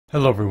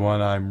Hello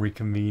everyone, I'm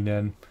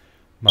reconvening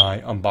my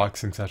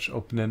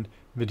unboxing/opening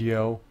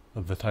video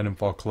of the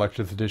Titanfall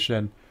Collector's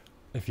Edition.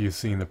 If you've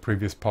seen the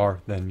previous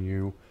part, then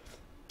you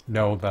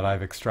know that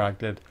I've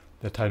extracted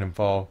the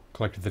Titanfall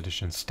Collector's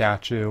Edition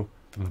statue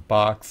from the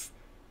box.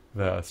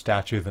 The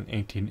statue is an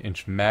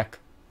 18-inch mech.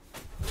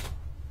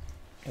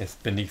 It's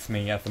beneath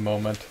me at the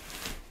moment.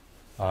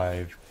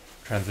 I've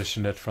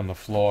transitioned it from the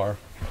floor.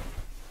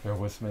 Bear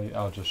with me,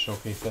 I'll just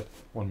showcase it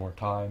one more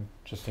time,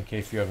 just in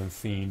case you haven't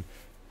seen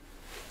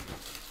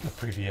the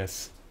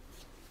previous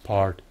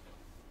part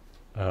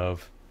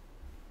of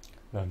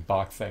the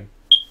unboxing.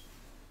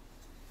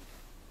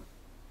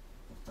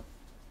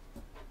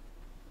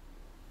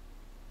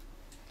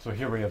 So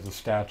here we have the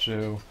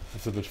statue.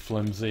 It's a bit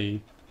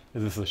flimsy.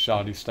 Is this a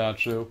shoddy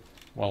statue?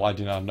 Well, I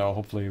do not know.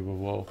 Hopefully it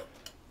will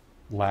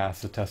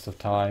last the test of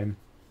time.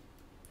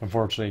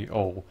 Unfortunately,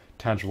 all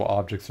tangible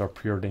objects are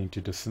preordained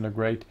to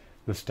disintegrate.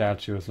 The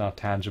statue is not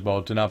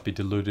tangible. Do not be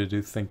deluded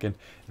into thinking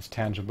it's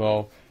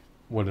tangible.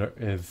 What it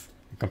is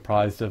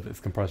comprised of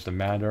is comprised of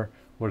matter.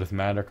 What is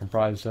matter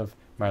comprised of?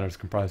 Matter is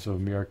comprised of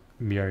a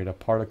myriad of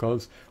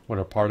particles. What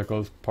are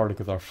particles?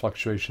 Particles are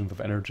fluctuations of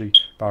energy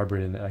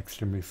vibrating at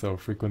extremely slow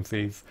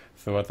frequencies.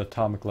 So at the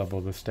atomic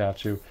level, the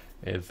statue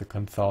is the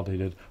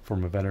consolidated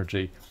form of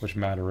energy, which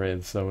matter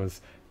is. So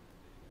is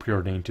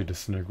preordained to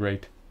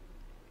disintegrate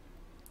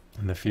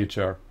in the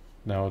future.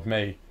 Now it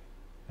may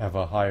have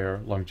a higher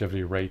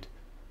longevity rate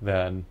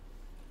than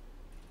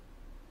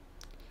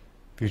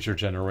future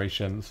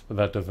generations, but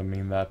that doesn't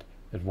mean that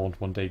it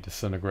won't one day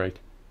disintegrate.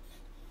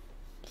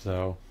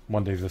 So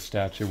one day the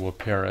statue will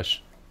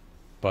perish,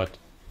 but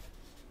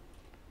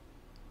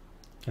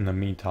in the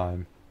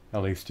meantime,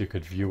 at least you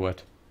could view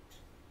it.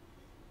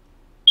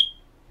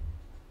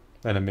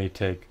 And it may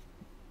take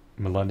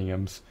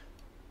millenniums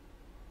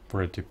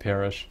for it to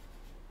perish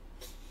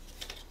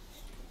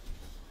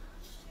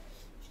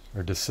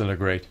or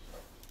disintegrate.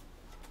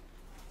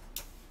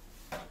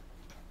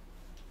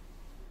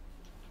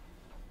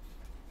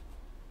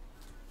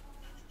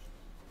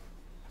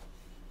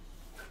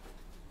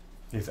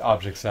 These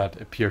objects that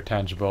appear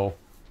tangible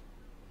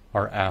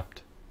are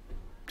apt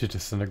to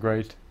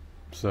disintegrate,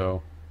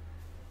 so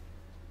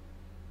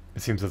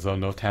it seems as though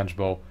no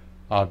tangible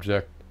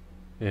object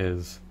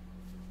is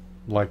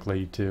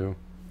likely to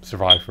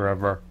survive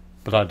forever,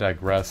 but I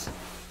digress.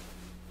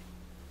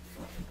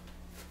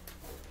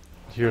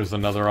 Here's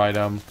another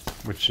item,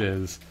 which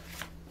is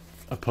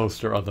a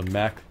poster of the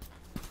mech.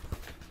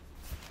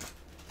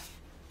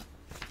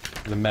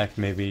 The mech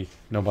may be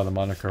known by the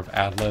moniker of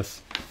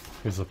Atlas.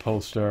 Here's a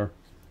poster.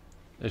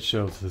 It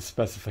shows the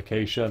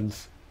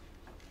specifications.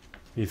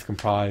 He's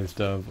comprised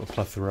of a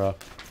plethora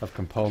of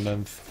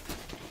components.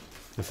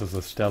 This is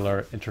a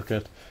stellar,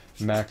 intricate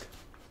mech.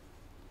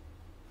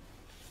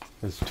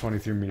 It's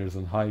 23 meters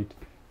in height.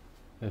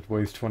 It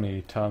weighs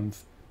 28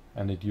 tons,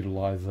 and it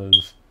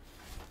utilizes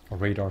a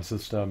radar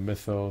system,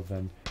 missiles,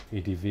 and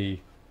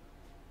ADV.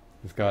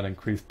 It's got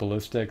increased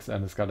ballistics,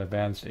 and it's got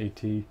advanced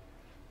AT,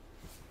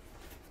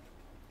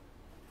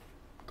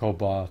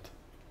 cobalt,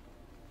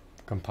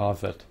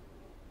 composite.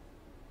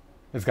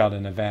 It's got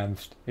an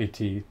advanced AT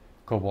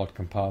cobalt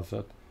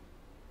composite.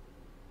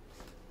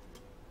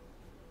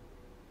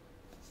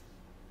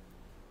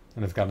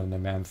 And it's got an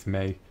advanced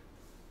ME.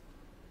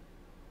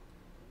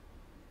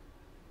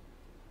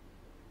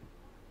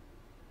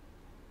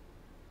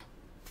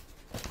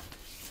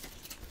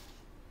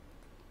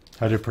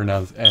 How do you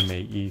pronounce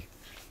MAE?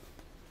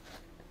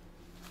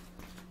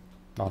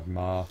 Not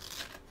Ma.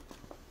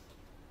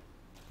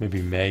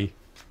 Maybe May.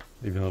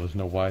 Even though there's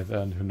no Y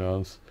then, who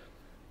knows?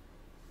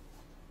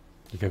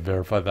 You can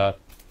verify that.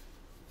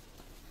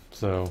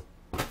 So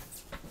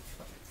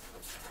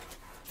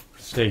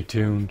stay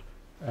tuned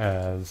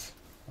as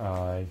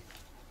I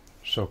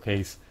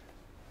showcase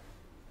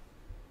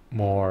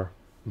more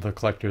of the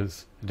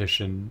collector's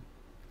edition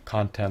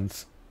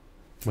contents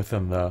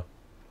within the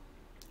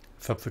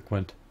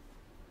subsequent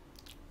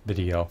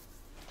video.